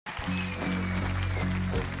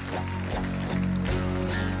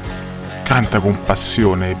Canta con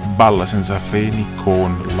passione e balla senza freni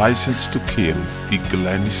con License to Kill di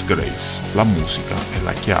Glennis Grace. La musica è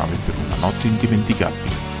la chiave per una notte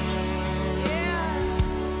indimenticabile.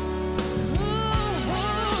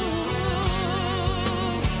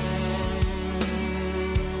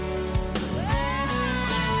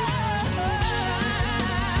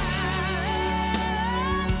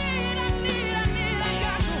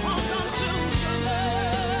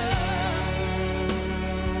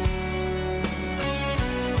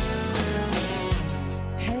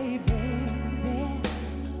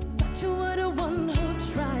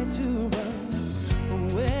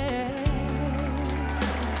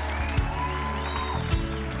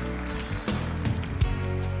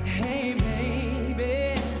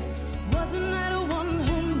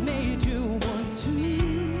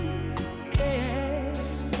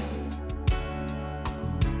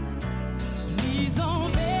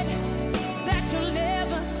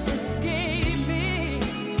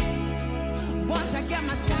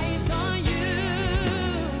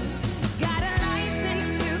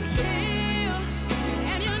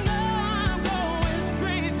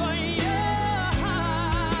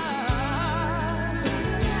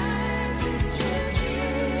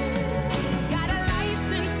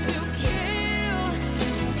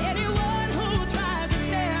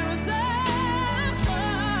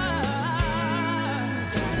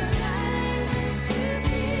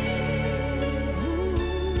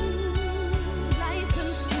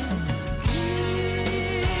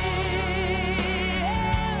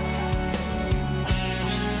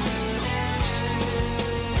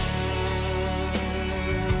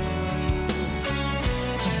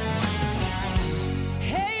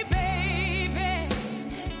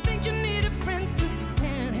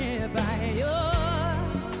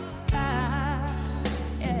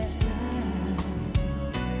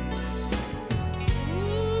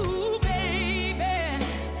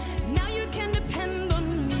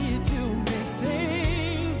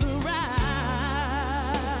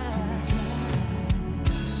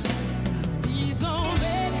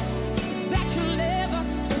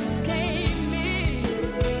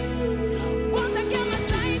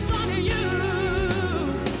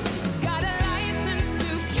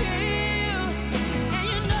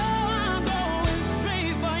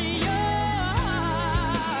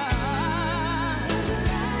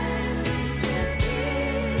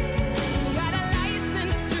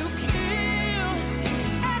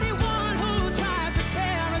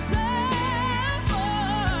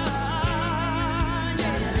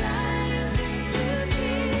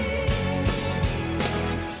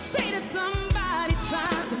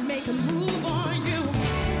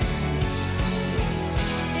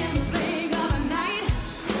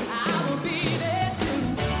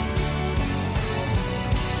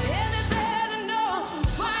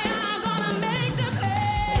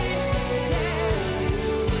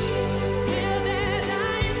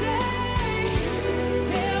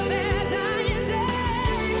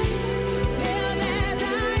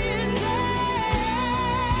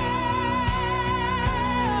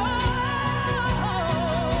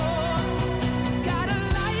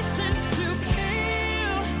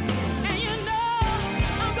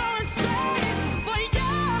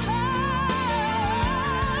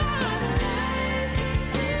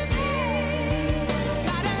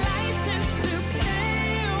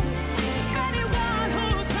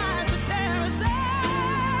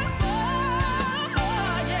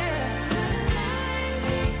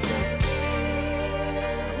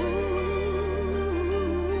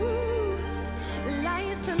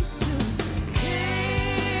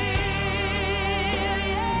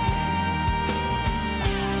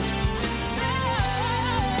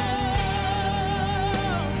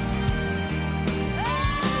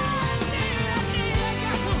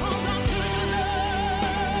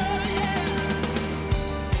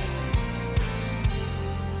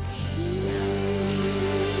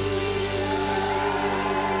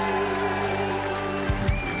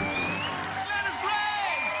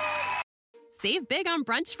 Save big on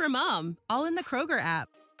brunch for mom, all in the Kroger app.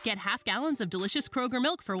 Get half gallons of delicious Kroger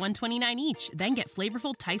milk for $1.29 each. Then get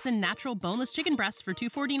flavorful Tyson natural boneless chicken breasts for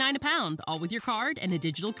 $2.49 a pound, all with your card and a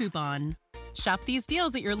digital coupon. Shop these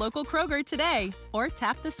deals at your local Kroger today, or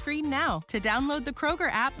tap the screen now to download the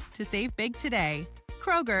Kroger app to save big today.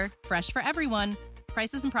 Kroger, fresh for everyone.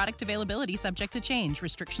 Prices and product availability subject to change.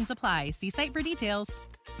 Restrictions apply. See site for details.